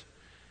dressed.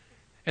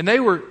 And they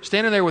were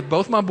standing there with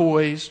both my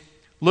boys,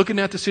 looking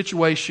at the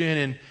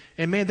situation,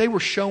 and man, they were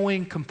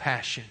showing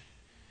compassion.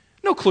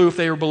 No clue if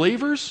they were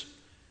believers.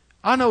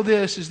 I know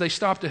this is they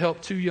stopped to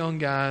help two young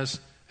guys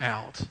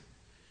out.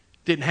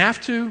 Didn't have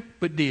to,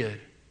 but did.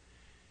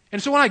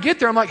 And so when I get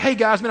there, I'm like, hey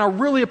guys, man, I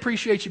really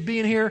appreciate you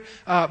being here.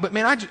 But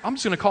man, I'm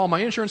just going to call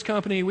my insurance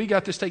company. We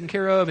got this taken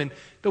care of, and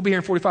they'll be here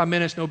in 45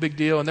 minutes, no big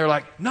deal. And they're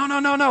like, no,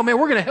 man,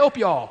 we're going to help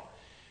y'all.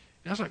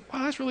 And I was like,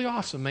 wow, that's really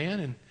awesome, man.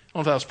 And I don't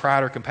know if that was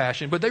pride or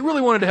compassion, but they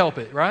really wanted to help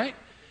it, right?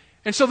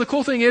 And so the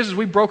cool thing is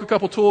we broke a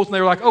couple tools, and they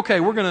were like, okay,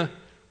 we're going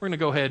to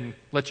go ahead and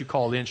let you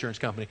call the insurance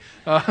company.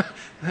 Man,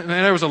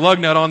 there was a lug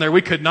nut on there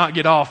we could not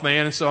get off,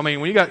 man. And so, I mean,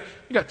 when you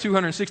got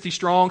 260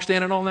 strong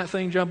standing on that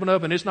thing jumping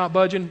up and it's not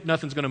budging,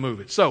 nothing's going to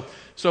move it. So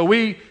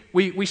we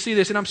see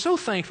this, and I'm so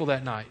thankful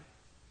that night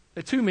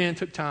that two men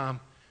took time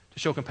to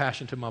show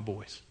compassion to my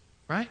boys,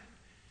 right?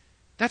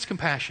 That's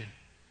compassion.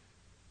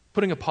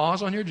 Putting a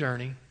pause on your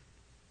journey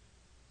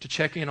to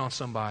check in on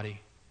somebody,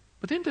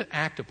 but then to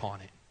act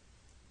upon it.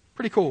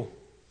 Pretty cool.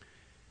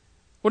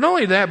 Well, not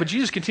only that, but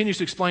Jesus continues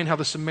to explain how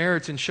the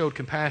Samaritan showed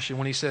compassion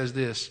when he says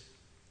this.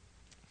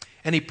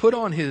 And he put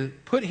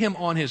him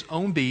on his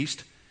own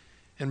beast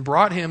and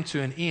brought him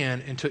to an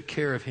inn and took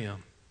care of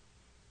him.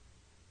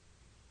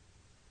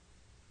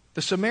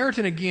 The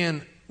Samaritan,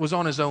 again, was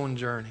on his own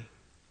journey.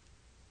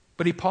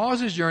 But he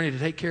paused his journey to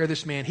take care of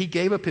this man. He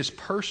gave up his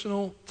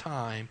personal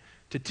time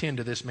to tend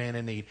to this man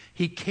in need.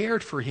 He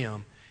cared for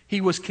him. He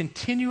was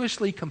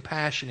continuously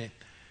compassionate.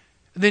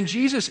 Then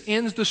Jesus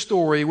ends the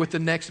story with the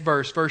next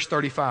verse, verse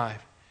 35.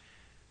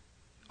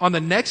 On the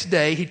next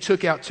day, he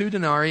took out 2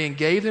 denarii and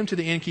gave them to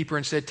the innkeeper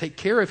and said, take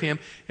care of him,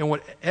 and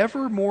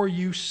whatever more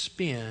you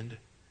spend,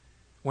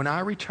 when I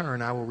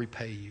return, I will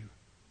repay you.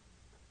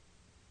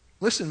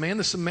 Listen, man,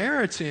 the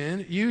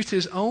Samaritan used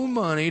his own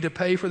money to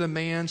pay for the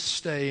man's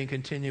stay and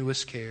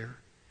continuous care.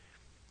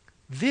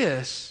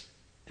 This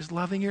is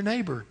loving your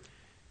neighbor.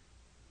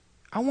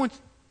 I want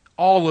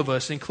all of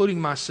us,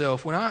 including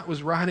myself, when I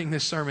was writing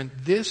this sermon,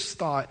 this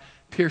thought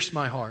pierced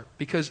my heart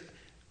because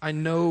I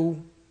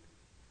know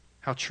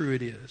how true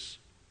it is.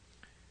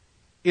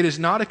 It is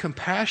not a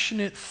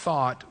compassionate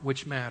thought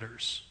which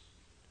matters.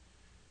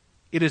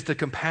 It is the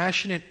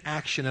compassionate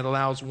action that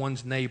allows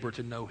one's neighbor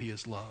to know he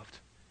is loved.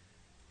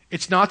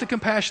 It's not the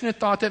compassionate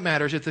thought that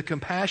matters. It's the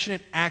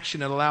compassionate action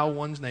that allows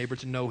one's neighbor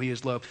to know he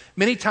is loved.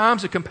 Many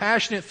times a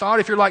compassionate thought,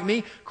 if you're like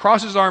me,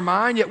 crosses our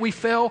mind, yet we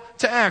fail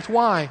to act.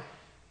 Why?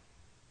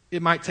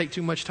 It might take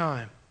too much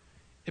time.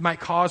 It might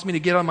cause me to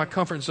get out of my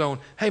comfort zone.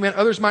 Hey man,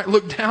 others might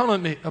look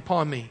down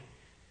upon me.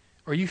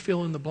 Or you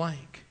fill in the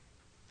blank.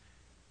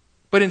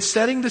 But in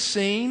setting the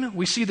scene,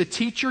 we see the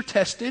teacher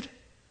tested.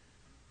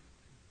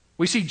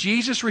 We see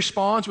Jesus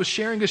responds with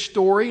sharing a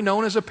story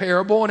known as a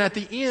parable. And at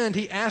the end,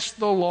 he asks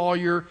the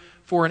lawyer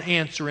for an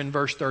answer in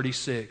verse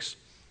 36.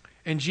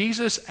 And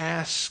Jesus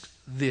asks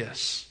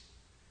this.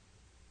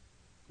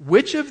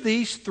 Which of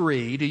these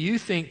 3 do you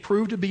think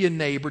proved to be a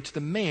neighbor to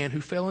the man who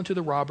fell into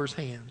the robber's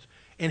hands?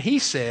 And he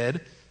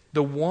said,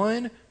 the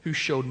one who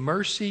showed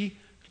mercy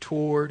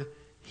toward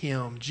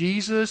him.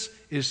 Jesus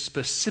is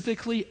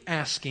specifically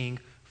asking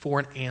for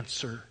an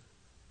answer.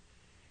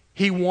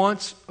 He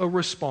wants a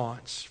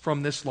response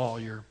from this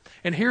lawyer.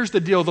 And here's the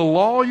deal. The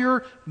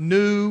lawyer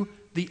knew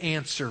the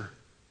answer.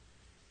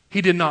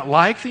 He did not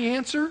like the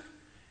answer.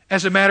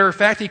 As a matter of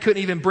fact, he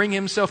couldn't even bring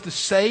himself to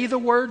say the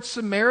word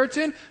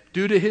Samaritan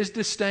due to his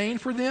disdain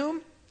for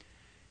them.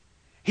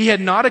 He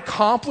had not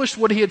accomplished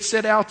what he had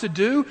set out to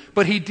do,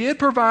 but he did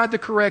provide the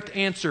correct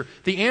answer.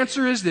 The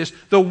answer is this: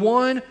 the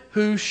one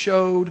who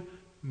showed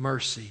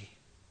mercy.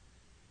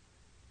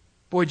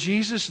 Boy,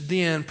 Jesus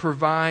then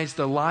provides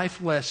the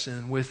life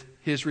lesson with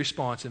his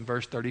response in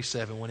verse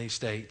 37 when he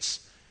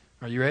states,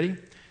 are you ready?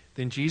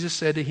 Then Jesus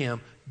said to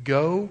him,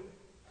 go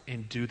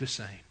and do the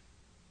same.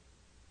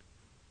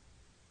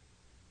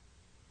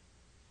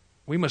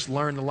 We must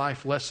learn the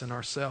life lesson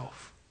ourselves.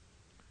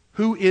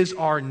 Who is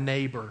our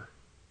neighbor?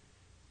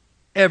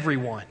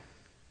 Everyone.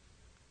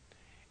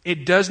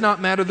 It does not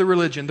matter the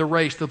religion, the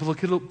race, the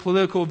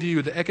political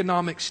view, the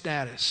economic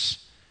status.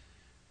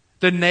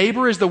 The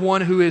neighbor is the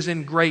one who is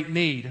in great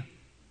need.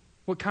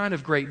 What kind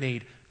of great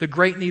need? The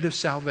great need of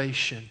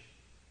salvation.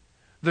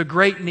 The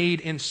great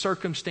need in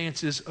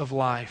circumstances of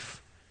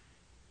life.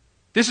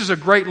 This is a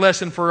great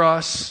lesson for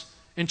us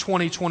in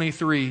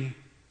 2023.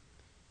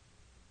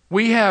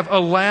 We have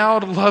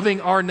allowed loving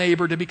our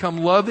neighbor to become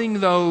loving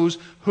those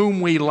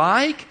whom we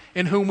like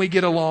and whom we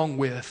get along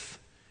with.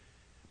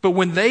 But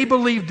when they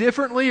believe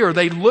differently, or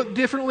they look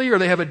differently, or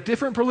they have a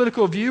different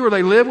political view, or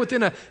they live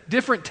within a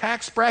different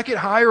tax bracket,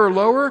 higher or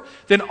lower,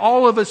 then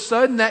all of a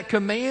sudden that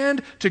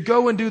command to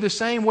go and do the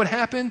same, what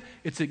happened?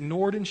 It's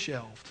ignored and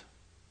shelved.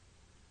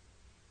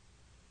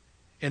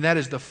 And that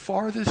is the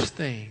farthest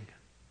thing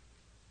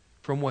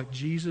from what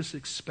Jesus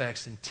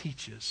expects and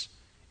teaches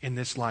in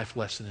this life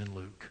lesson in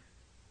Luke.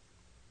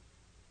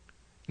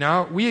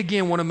 Now, we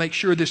again want to make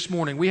sure this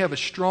morning we have a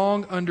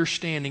strong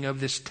understanding of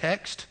this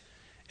text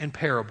and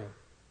parable.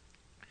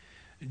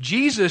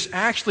 Jesus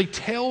actually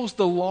tells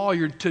the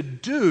lawyer to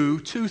do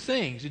 2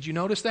 things. Did you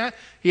notice that?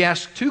 He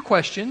asks 2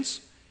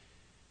 questions.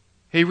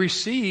 He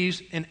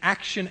receives an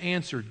action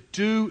answer.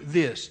 Do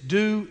this.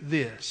 Do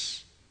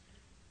this.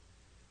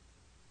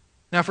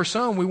 Now, for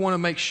some, we want to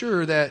make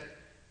sure that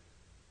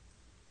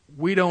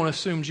we don't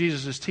assume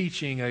Jesus is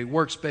teaching a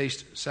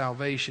works-based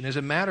salvation. As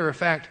a matter of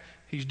fact,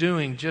 he's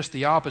doing just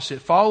the opposite.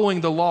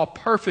 Following the law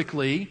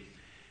perfectly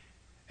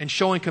and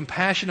showing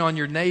compassion on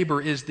your neighbor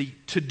is the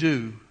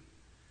to-do.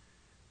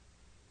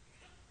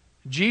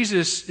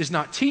 Jesus is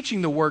not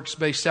teaching the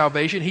works-based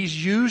salvation.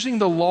 He's using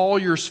the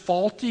lawyer's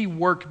faulty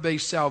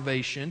work-based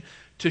salvation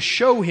to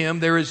show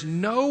him there is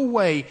no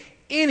way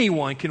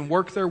anyone can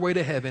work their way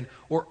to heaven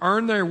or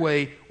earn their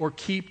way or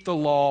keep the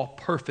law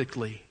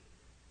perfectly.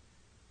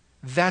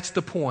 That's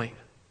the point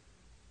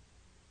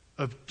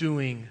of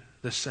doing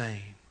the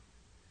same.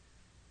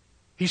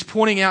 He's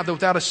pointing out that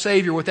without a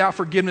Savior, without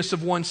forgiveness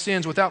of one's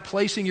sins, without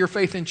placing your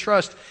faith and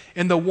trust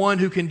in the one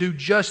who can do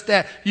just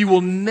that, you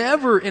will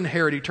never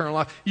inherit eternal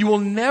life. You will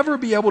never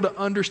be able to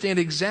understand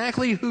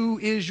exactly who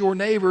is your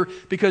neighbor,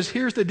 because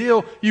here's the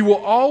deal: you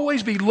will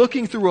always be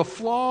looking through a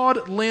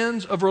flawed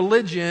lens of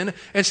religion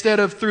instead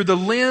of through the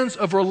lens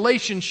of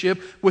relationship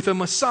with the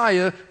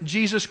Messiah,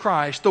 Jesus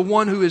Christ, the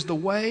one who is the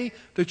way,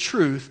 the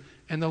truth,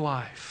 and the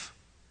life.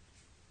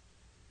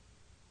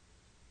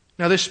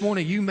 Now this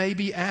morning you may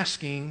be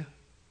asking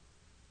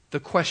the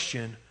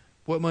question,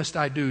 what must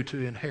I do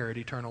to inherit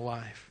eternal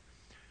life?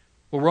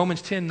 Well,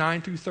 Romans 10,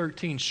 9 through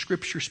 13,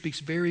 Scripture speaks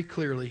very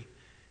clearly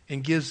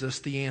and gives us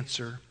the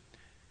answer.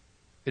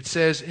 It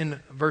says in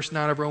verse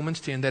 9 of Romans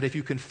 10 that if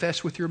you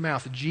confess with your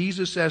mouth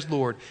Jesus as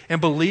Lord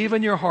and believe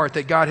in your heart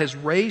that God has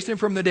raised him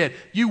from the dead,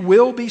 you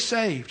will be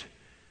saved.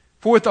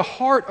 For with the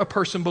heart a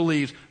person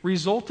believes,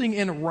 resulting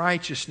in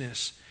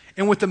righteousness,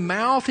 and with the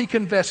mouth he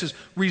confesses,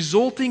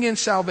 resulting in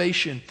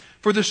salvation.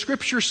 For the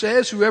Scripture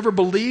says, whoever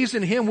believes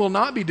in him will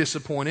not be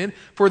disappointed,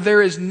 for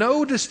there is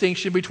no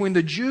distinction between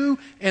the Jew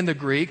and the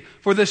Greek,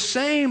 for the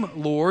same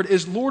Lord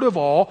is Lord of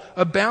all,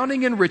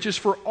 abounding in riches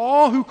for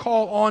all who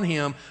call on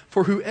him.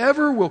 For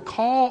whoever will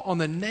call on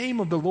the name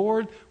of the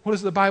Lord, what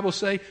does the Bible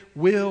say?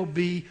 Will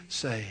be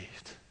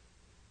saved.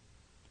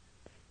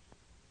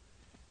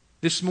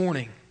 This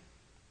morning,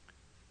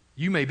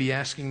 you may be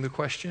asking the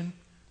question,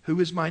 who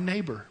is my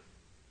neighbor?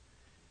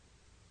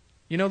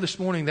 You know, this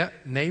morning,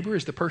 that neighbor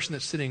is the person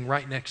that's sitting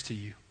right next to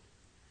you,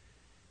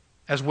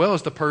 as well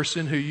as the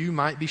person who you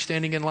might be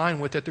standing in line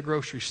with at the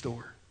grocery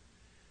store,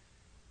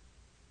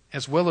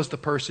 as well as the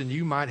person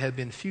you might have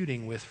been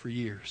feuding with for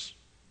years.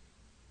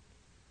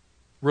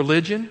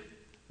 Religion,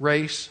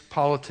 race,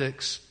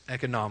 politics,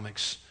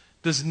 economics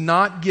does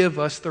not give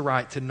us the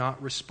right to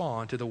not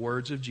respond to the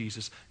words of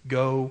Jesus.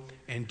 Go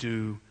and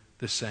do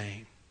the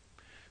same.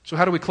 So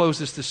how do we close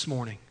this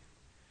morning?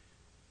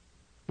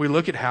 We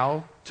look at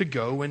how to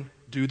go and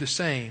do the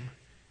same.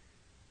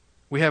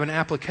 We have an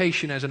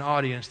application as an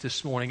audience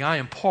this morning. I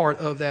am part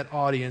of that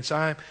audience.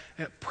 I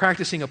am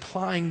practicing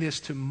applying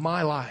this to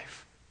my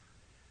life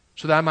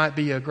so that I might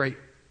be a great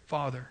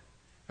father,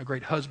 a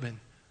great husband,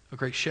 a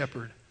great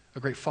shepherd, a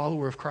great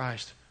follower of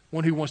Christ,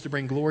 one who wants to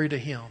bring glory to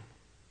him.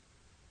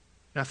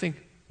 And I think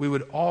we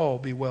would all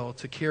be well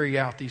to carry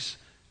out these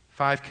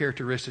 5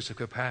 characteristics of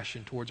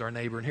compassion towards our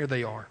neighbor. And here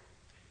they are.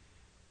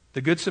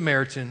 The Good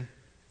Samaritan,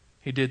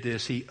 he did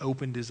this. He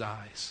opened his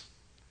eyes.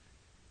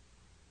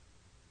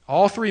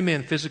 All 3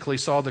 men physically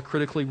saw the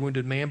critically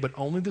wounded man, but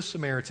only the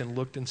Samaritan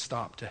looked and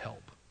stopped to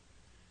help.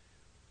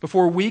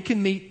 Before we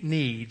can meet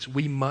needs,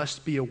 we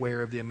must be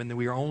aware of them, and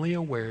we are only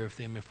aware of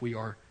them if we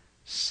are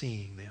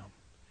seeing them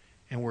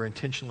and we're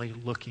intentionally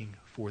looking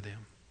for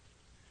them.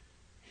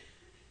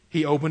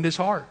 He opened his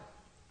heart.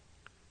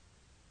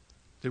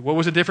 What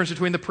was the difference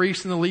between the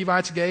priest and the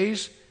Levite's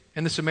gaze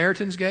and the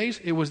Samaritan's gaze?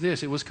 It was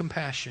this. It was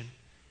compassion.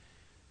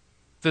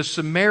 The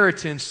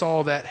Samaritan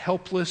saw that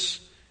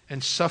helplessness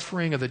and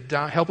suffering of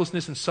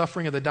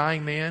the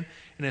dying man,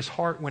 and his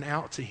heart went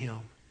out to him.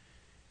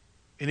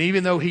 And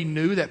even though he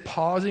knew that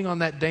pausing on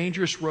that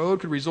dangerous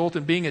road could result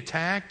in being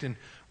attacked and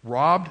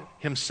robbed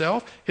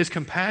himself, his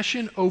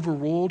compassion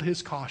overruled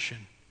his caution.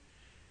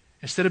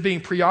 Instead of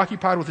being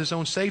preoccupied with his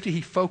own safety,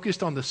 he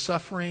focused on the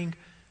suffering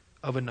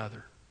of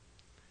another.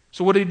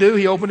 So what did he do?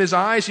 He opened his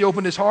eyes, he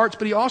opened his heart,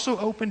 but he also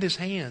opened his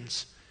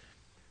hands.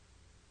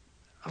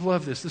 I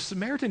love this. The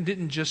Samaritan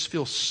didn't just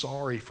feel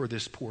sorry for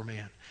this poor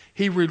man.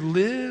 He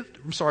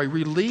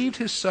relieved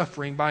his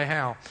suffering by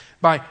how?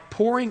 By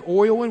pouring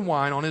oil and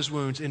wine on his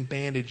wounds and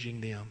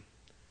bandaging them.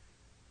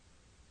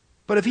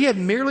 But if he had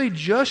merely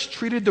just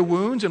treated the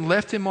wounds and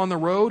left him on the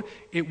road,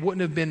 it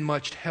wouldn't have been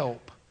much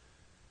help.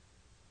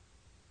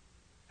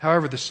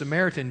 However, the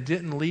Samaritan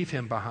didn't leave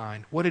him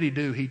behind. What did he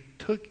do? He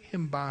took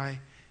him by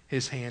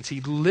his hands.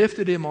 He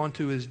lifted him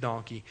onto his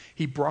donkey.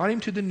 He brought him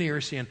to the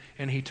nearest inn,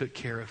 and he took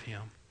care of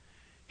him.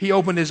 He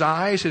opened his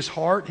eyes, his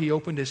heart, he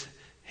opened his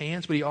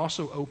hands, but he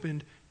also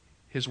opened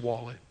his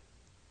wallet.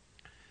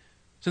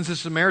 Since the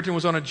Samaritan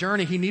was on a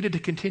journey, he needed to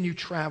continue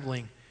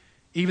traveling,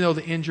 even though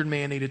the injured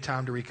man needed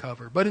time to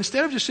recover. But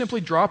instead of just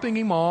simply dropping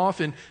him off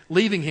and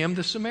leaving him,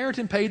 the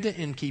Samaritan paid the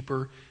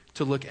innkeeper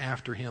to look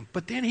after him.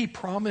 But then he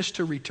promised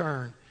to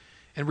return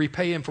and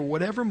repay him for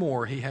whatever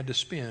more he had to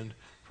spend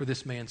for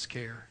this man's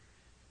care.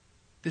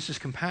 This is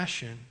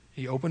compassion.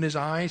 He opened his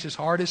eyes, his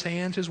heart, his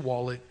hands, his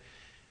wallet.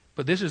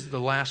 But this is the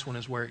last one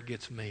is where it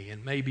gets me.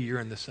 And maybe you're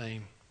in the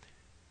same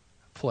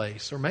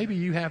place. Or maybe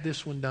you have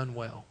this one done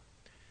well.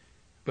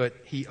 But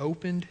he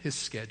opened his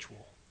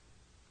schedule.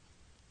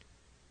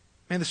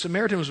 Man, the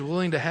Samaritan was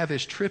willing to have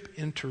his trip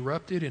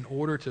interrupted in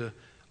order to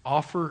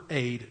offer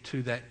aid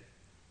to that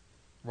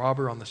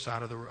robber on the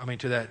side of the road.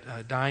 To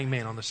that dying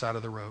man on the side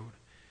of the road.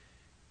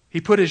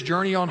 He put his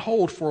journey on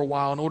hold for a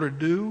while in order to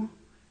do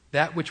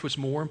that which was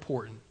more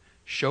important.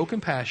 Show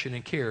compassion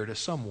and care to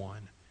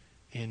someone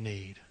in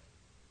need.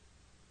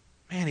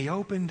 Man, he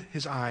opened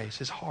his eyes,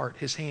 his heart,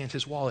 his hands,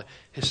 his wallet,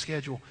 his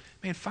schedule.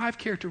 Man, 5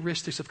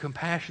 characteristics of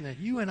compassion that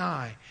you and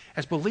I,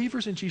 as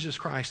believers in Jesus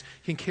Christ,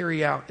 can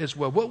carry out as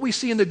well. What we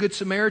see in the Good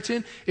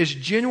Samaritan is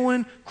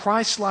genuine,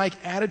 Christ-like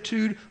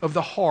attitude of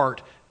the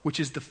heart, which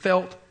is the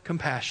felt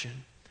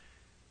compassion.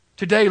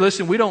 Today,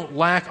 listen, we don't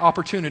lack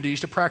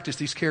opportunities to practice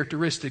these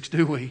characteristics,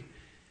 do we?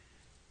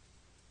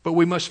 But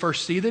we must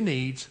first see the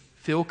needs,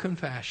 feel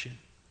compassion,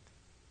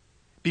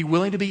 be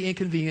willing to be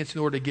inconvenienced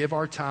in order to give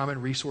our time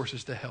and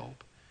resources to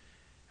help.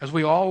 As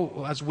we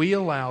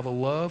allow the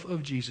love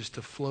of Jesus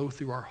to flow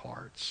through our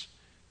hearts,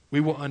 we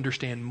will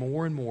understand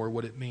more and more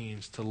what it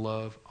means to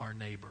love our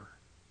neighbor.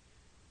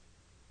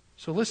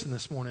 So listen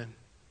this morning,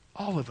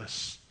 all of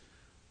us,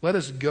 let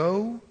us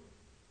go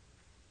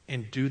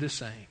and do the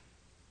same.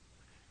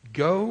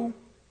 Go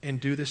and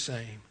do the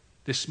same.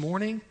 This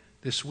morning,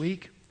 this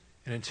week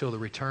and until the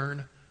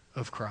return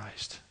of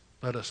Christ.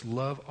 Let us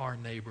love our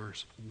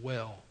neighbors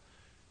well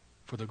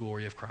for the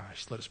glory of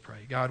Christ. Let us pray.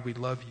 God, we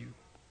love you.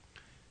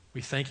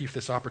 We thank you for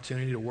this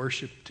opportunity to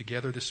worship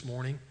together this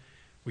morning.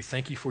 We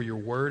thank you for your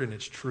word and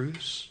its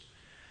truths.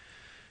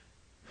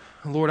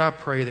 And Lord, I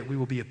pray that we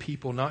will be a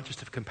people not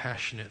just of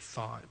compassionate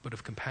thought, but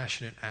of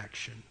compassionate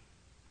action.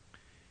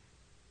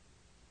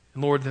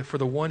 And Lord, that for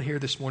the one here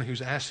this morning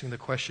who's asking the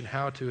question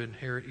how to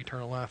inherit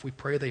eternal life, we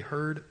pray they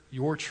heard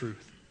your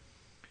truth,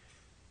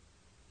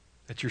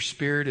 that your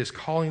Spirit is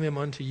calling them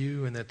unto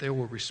you, and that they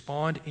will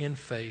respond in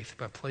faith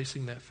by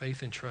placing that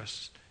faith and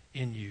trust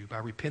in you, by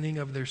repenting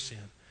of their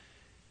sin,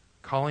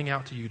 calling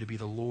out to you to be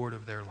the Lord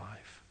of their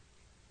life.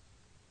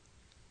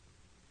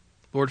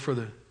 Lord, for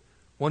the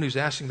one who's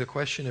asking the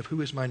question of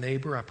who is my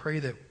neighbor, I pray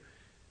that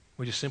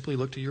we just simply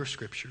look to your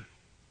Scripture.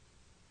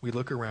 We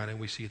look around and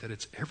we see that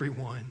it's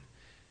everyone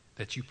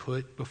that you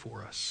put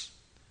before us.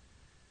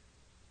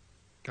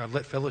 God,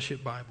 let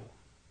Fellowship Bible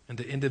and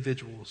the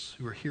individuals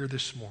who are here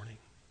this morning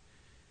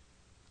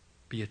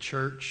be a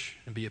church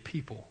and be a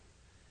people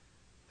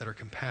that are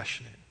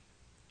compassionate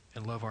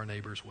and love our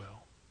neighbors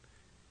well.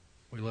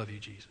 We love you,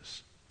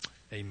 Jesus.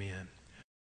 Amen.